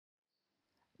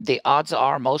The odds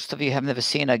are most of you have never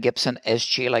seen a Gibson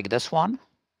SG like this one.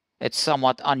 It's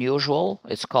somewhat unusual.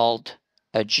 It's called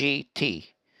a GT.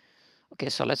 Okay,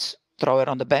 so let's throw it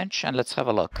on the bench and let's have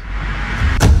a look.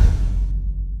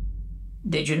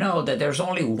 Did you know that there's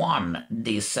only one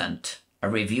decent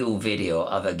review video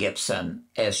of a Gibson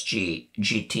SG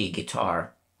GT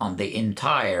guitar on the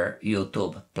entire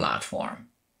YouTube platform?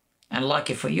 And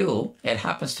lucky for you, it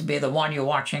happens to be the one you're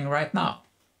watching right now.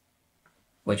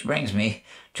 Which brings me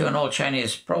to an old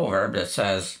Chinese proverb that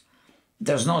says,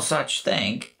 there's no such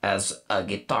thing as a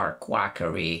guitar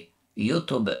quackery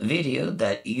YouTube video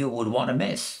that you would want to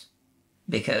miss,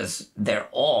 because they're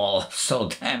all so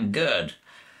damn good.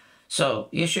 So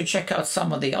you should check out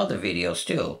some of the other videos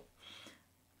too.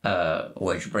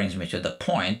 Which brings me to the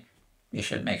point, you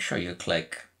should make sure you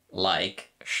click like,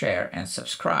 share, and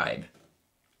subscribe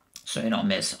so you don't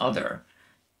miss other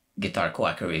guitar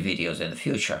quackery videos in the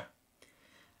future.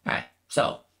 Alright,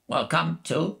 so welcome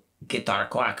to Guitar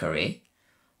Quackery.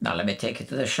 Now let me take you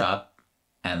to the shop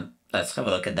and let's have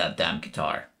a look at that damn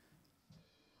guitar.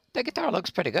 The guitar looks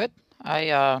pretty good.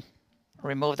 I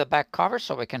removed the back cover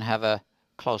so we can have a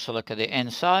closer look at the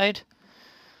inside.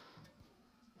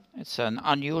 It's an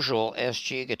unusual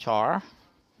SG guitar.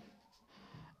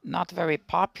 Not very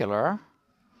popular,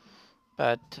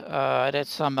 but I did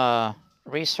some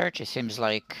research. It seems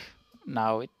like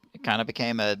now it kind of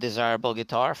became a desirable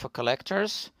guitar for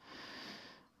collectors.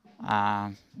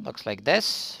 Looks like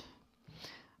this.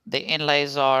 The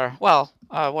inlays are, well,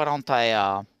 why don't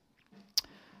I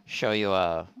show you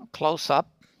a close-up.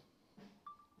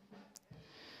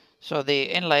 So the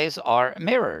inlays are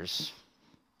mirrors,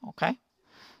 okay?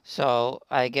 So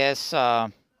I guess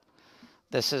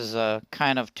this is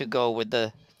kind of to go with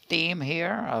the theme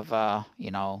here of,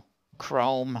 you know,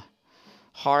 chrome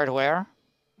hardware.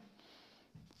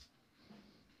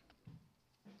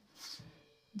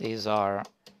 These are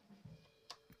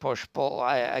push-pull,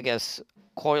 I guess,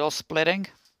 coil splitting.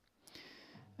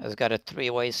 It's got a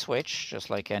three-way switch, just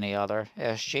like any other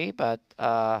SG, but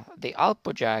the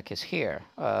output jack is here.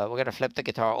 We're going to flip the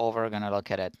guitar over, we're going to look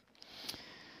at it.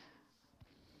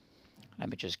 Let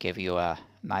me just give you a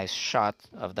nice shot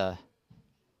of the,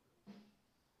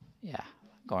 yeah,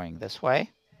 going this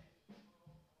way.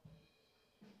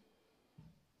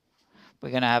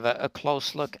 We're going to have a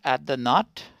close look at the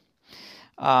nut.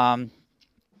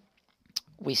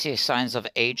 We see signs of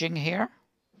aging here.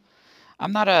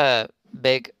 I'm not a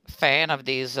big fan of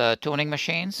these tuning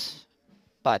machines,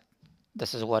 but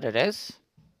this is what it is.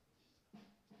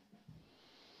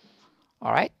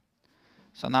 All right,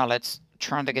 so now let's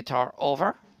turn the guitar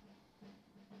over.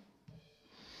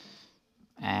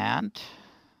 And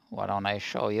why don't I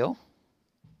show you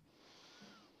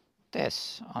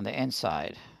this on the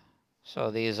inside. So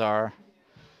these are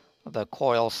the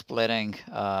coil splitting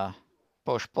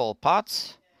push-pull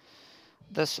pots.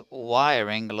 This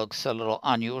wiring looks a little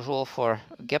unusual for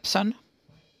Gibson.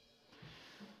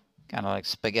 Kind of like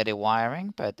spaghetti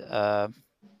wiring, but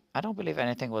I don't believe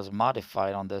anything was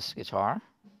modified on this guitar.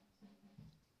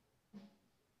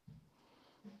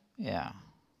 Yeah.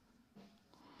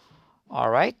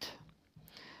 All right.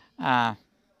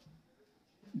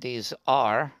 These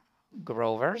are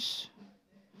Grovers.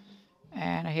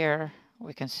 And here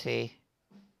we can see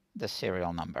the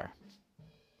serial number.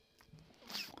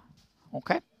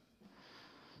 Okay.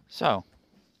 So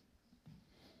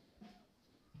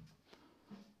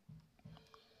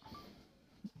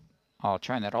I'll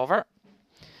turn it over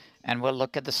and we'll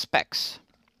look at the specs.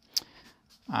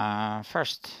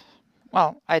 First,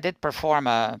 well, I did perform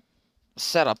a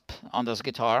setup on this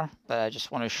guitar, but I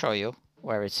just want to show you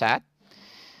where it's at.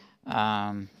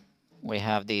 We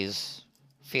have these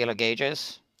feeler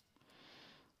gauges,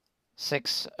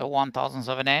 6 1/1000ths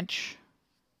of an inch.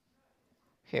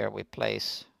 Here we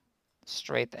place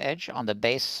straight edge on the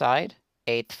bass side,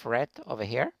 8th fret over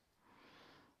here,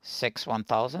 6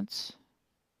 1/1000ths,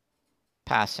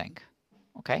 passing,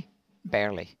 okay,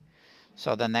 barely.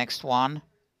 So the next one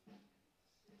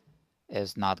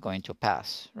is not going to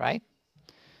pass, right?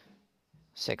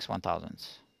 6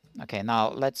 1/1000ths. Okay, now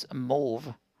let's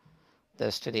move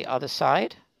this to the other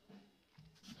side.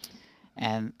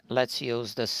 And let's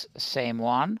use this same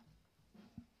one.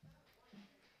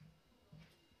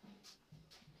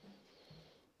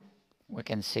 We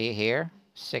can see here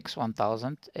 6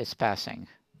 1/1000th is passing.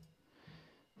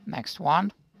 Next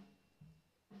one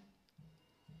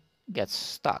gets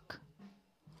stuck.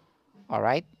 All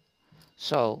right,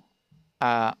 so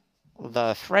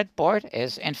the fretboard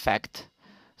is in fact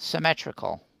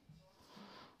symmetrical.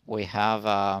 We have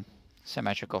a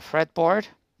symmetrical fretboard.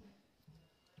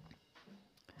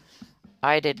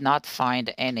 I did not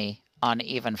find any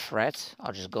uneven frets.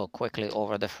 I'll just go quickly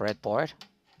over the fretboard.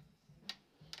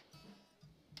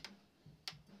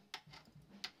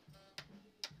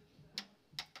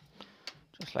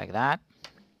 Just like that.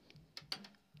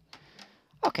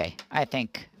 Okay, I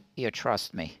think you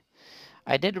trust me.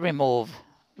 I did remove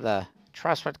the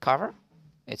truss rod cover.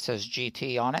 It says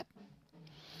GT on it.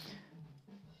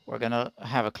 We're going to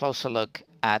have a closer look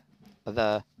at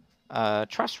the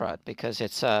truss rod because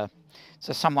it's a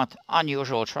somewhat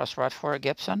unusual truss rod for a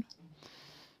Gibson.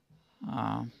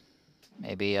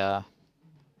 Maybe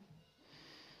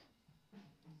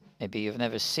you've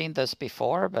never seen this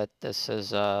before, but this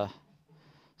is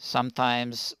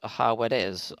sometimes how it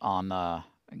is on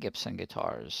Gibson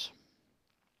guitars.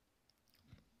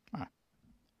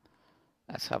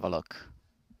 Let's have a look.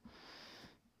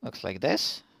 Looks like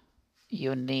this.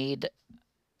 You need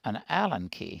an Allen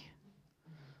key,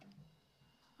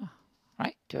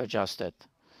 right, to adjust it.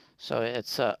 So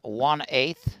it's a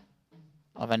 1/8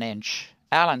 of an inch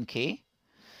Allen key.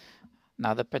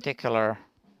 Now the particular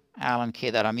Allen key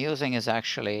that I'm using is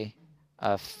actually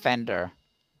a Fender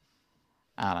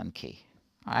Allen key.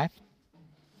 All right,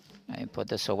 let me put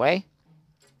this away.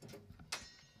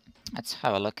 Let's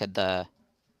have a look at the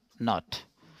nut.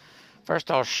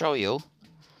 First, I'll show you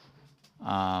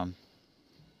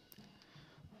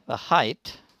the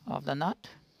height of the nut.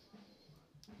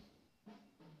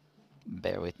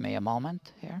 Bear with me a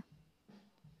moment here.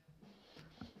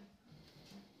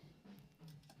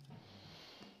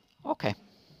 Okay.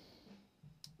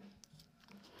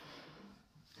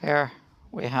 Here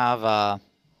we have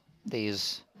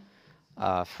these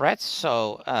frets.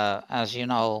 So as you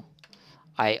know,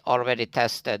 I already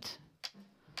tested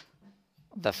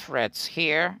the frets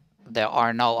here. There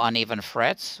are no uneven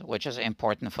frets, which is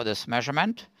important for this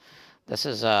measurement. This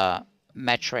is a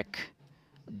metric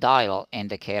dial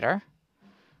indicator.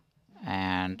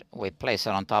 And we place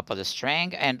it on top of the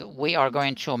string. And we are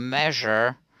going to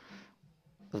measure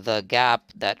the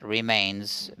gap that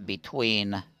remains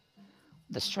between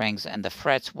the strings and the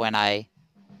frets when I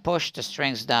push the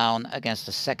strings down against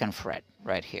the second fret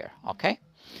right here. Okay?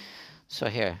 So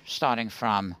here, starting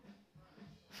from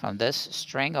this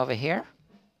string over here,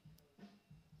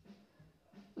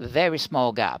 very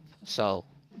small gap. So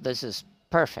this is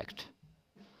perfect.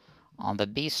 On the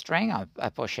B string, I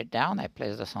push it down, I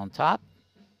place this on top.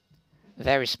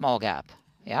 Very small gap,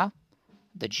 yeah?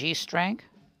 The G string,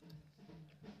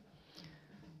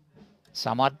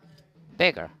 somewhat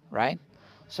bigger, right?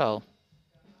 So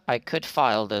I could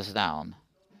file this down.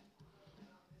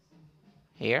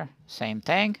 Here, same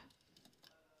thing.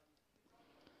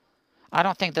 I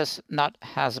don't think this nut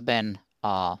has been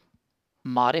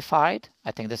modified.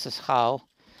 I think this is how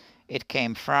it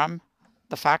came from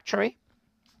the factory.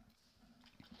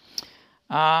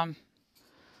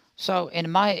 So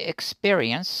in my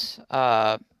experience,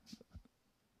 I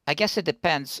guess it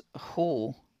depends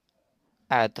who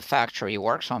at the factory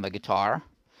works on the guitar.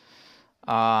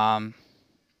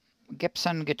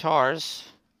 Gibson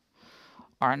guitars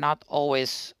are not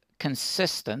always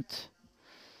consistent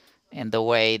in the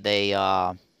way they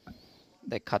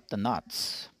cut the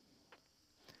nuts.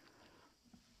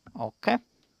 Okay,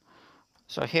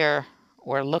 so here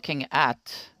we're looking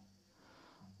at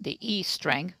the E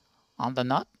string on the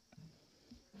nut.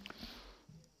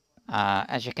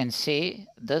 As you can see,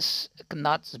 this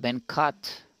nut's been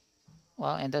cut,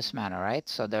 well, in this manner, right?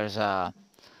 So there's a,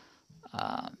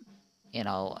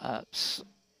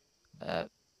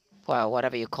 well,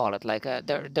 whatever you call it, like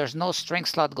there's no string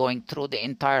slot going through the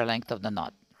entire length of the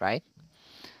nut, right?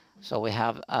 So we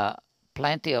have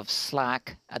plenty of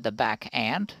slack at the back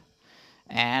end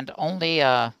and only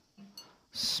a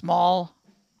small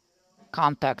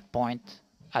contact point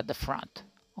at the front.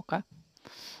 Okay,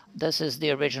 this is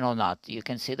the original nut. You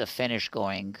can see the finish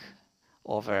going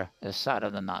over the side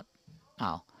of the nut.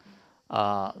 Now,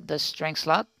 this string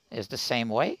slot is the same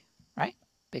way, right?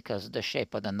 Because of the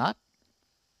shape of the nut.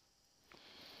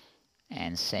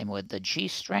 And same with the G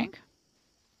string.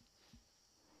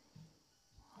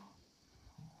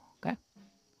 Okay.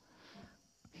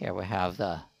 Here we have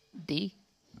the D,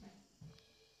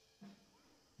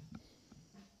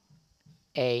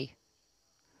 A,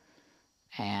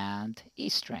 and E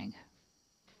string.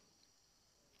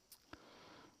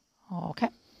 Okay,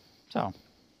 so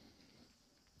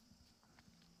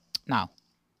now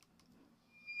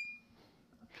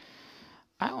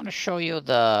I want to show you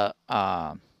the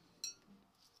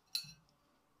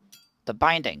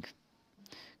binding,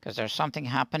 because there's something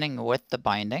happening with the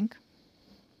binding.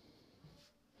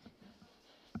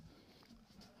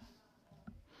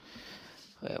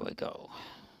 There we go.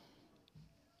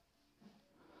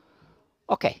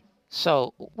 Okay,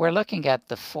 So we're looking at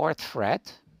the 4th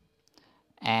fret,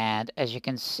 and as you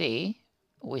can see,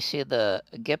 we see the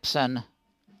Gibson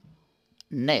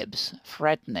nibs,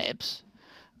 fret nibs,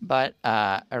 but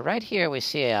right here we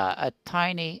see a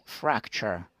tiny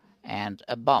fracture and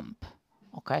a bump.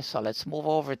 Okay, so let's move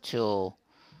over to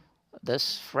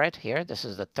this fret here. This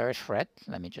is the 3rd fret.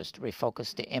 Let me just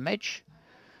refocus the image.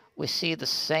 We see the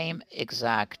same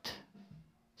exact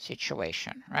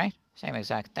situation, right? Same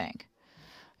exact thing.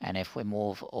 And if we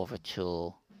move over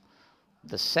to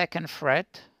the 2nd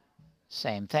fret,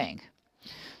 same thing.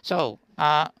 So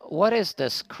what is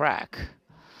this crack?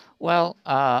 Well,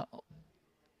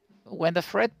 when the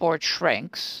fretboard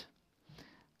shrinks,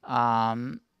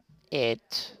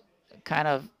 it kind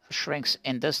of shrinks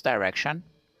in this direction,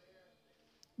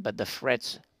 but the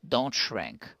frets don't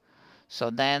shrink.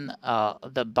 So then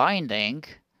the binding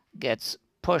gets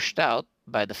pushed out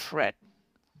by the fret,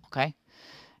 okay?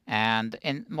 And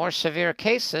in more severe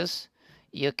cases,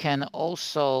 you can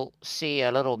also see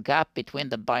a little gap between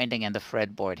the binding and the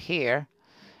fretboard here.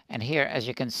 And here, as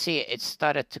you can see, it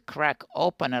started to crack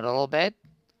open a little bit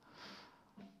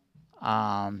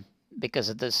because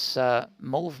of this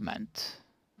movement,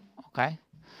 okay?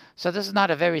 So this is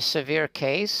not a very severe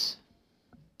case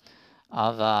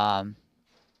of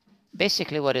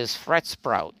basically what is fret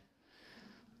sprout.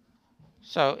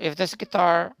 So if this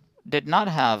guitar did not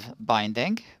have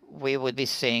binding, we would be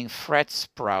seeing fret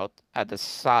sprout at the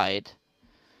side,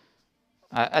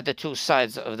 at the 2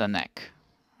 sides of the neck.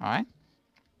 All right.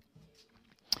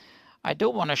 I do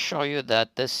want to show you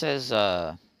that this is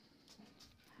a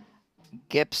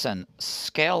Gibson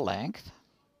scale length.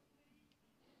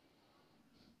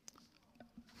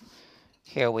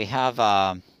 Here we have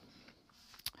a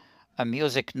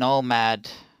Music Nomad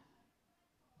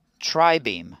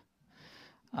tri-beam.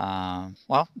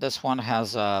 Well, this one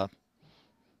has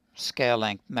scale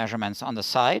length measurements on the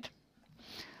side.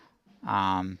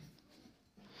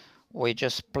 We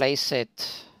just place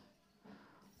it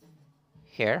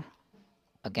here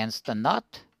against the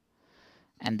nut,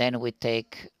 and then we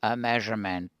take a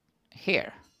measurement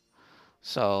here.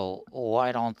 So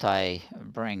why don't I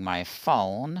bring my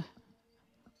phone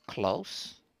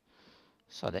close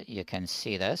so that you can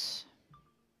see this.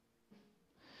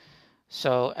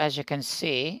 So as you can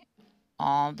see,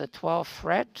 on the 12th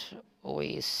fret,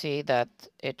 we see that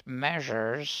it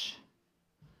measures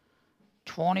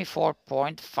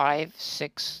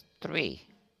 24.563,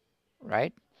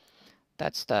 right?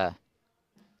 That's the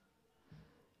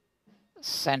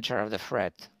center of the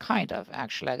fret, kind of.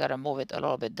 Actually, I gotta move it a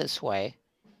little bit this way.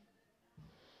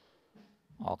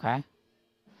 Okay.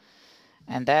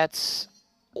 And that's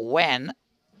when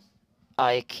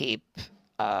I keep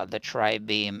the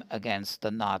tri-beam against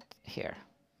the nut here.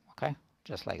 Okay,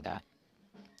 just like that.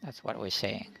 That's what we're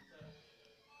saying.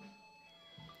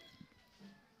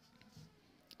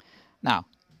 Now,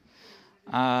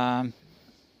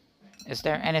 is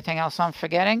there anything else I'm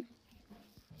forgetting?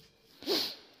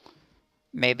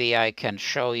 Maybe I can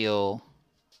show you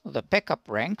the pickup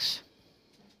rings.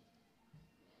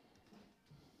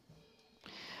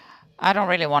 I don't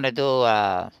really want to do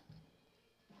a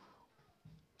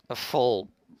full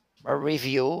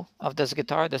review of this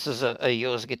guitar. This is a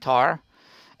used guitar.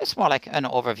 It's more like an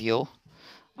overview.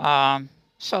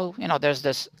 So, you know, there's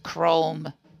this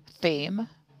chrome theme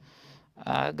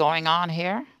going on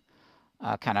here.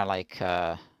 Kind of like,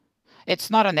 it's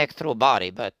not a neck-through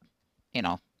body, but, you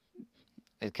know,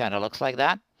 it kind of looks like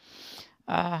that.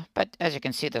 But as you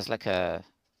can see, there's like a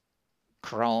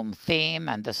chrome theme,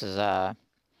 and this is a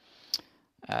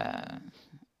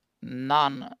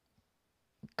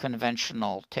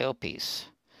non-conventional tailpiece.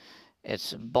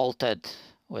 It's bolted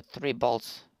with 3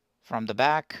 bolts from the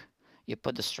back. You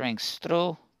put the strings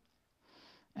through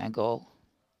and go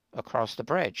across the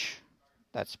bridge.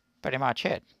 That's pretty much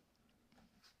it.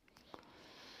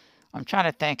 I'm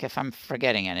trying to think if I'm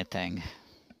forgetting anything.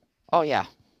 Oh yeah,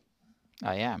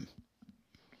 I am.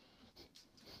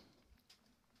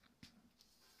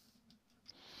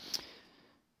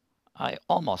 I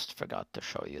almost forgot to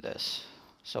show you this.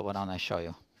 So why don't I show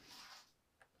you?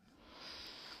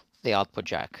 The output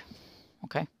jack.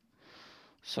 Okay.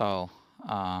 So,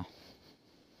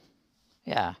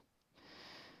 yeah.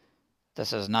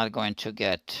 This is not going to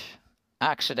get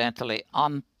accidentally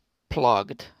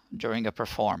unplugged during a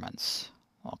performance.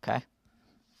 Okay.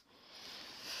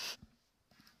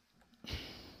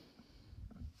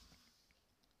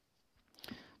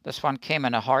 This one came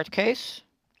in a hard case.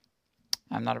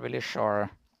 I'm not really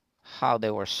sure how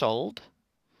they were sold,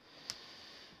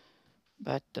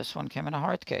 but this one came in a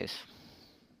hard case.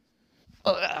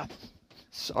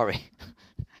 Sorry.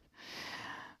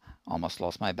 almost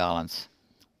lost my balance.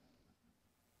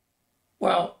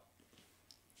 Well,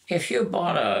 if you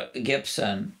bought a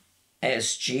Gibson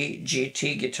SG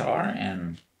GT guitar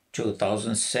in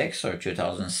 2006 or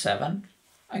 2007,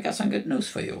 I got some good news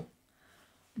for you.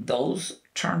 Those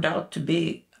turned out to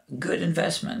be good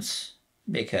investments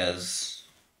because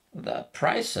the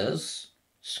prices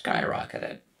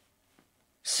skyrocketed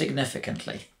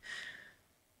significantly.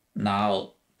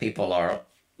 Now people are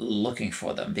looking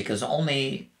for them because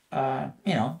only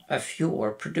a few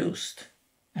were produced,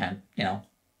 and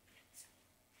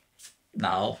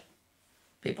now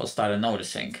people started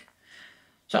noticing.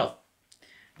 So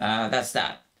that's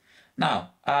that.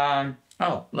 Now,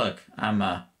 oh look,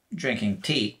 I'm drinking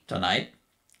tea tonight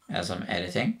as I'm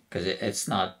editing because it's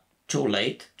not too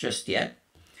late just yet.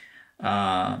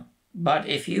 But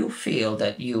if you feel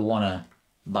that you want to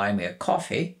buy me a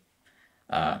coffee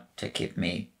to keep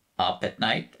me up at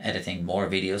night editing more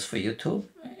videos for YouTube,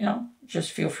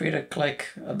 just feel free to click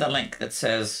the link that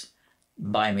says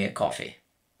buy me a coffee.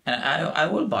 And I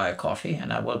will buy a coffee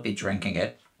and I will be drinking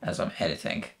it as I'm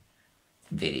editing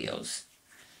videos.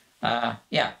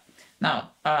 Yeah.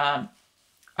 Now,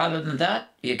 other than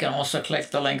that, you can also click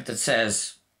the link that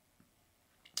says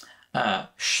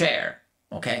share,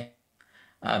 okay?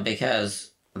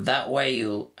 Because that way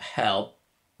you help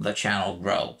the channel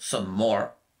grow so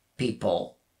more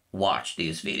people watch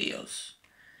these videos.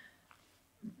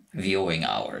 Viewing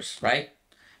hours, right?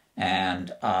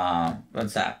 And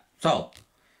what's that? So,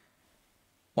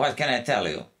 what can I tell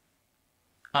you?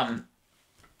 I'm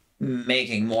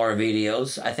making more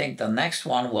videos. I think the next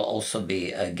one will also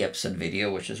be a Gibson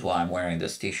video, which is why I'm wearing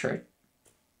this t-shirt,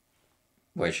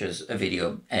 which is a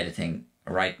video editing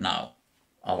right now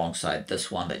alongside this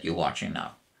one that you're watching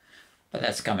now. But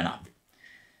that's coming up.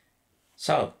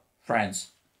 So, friends,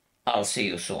 I'll see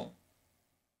you soon.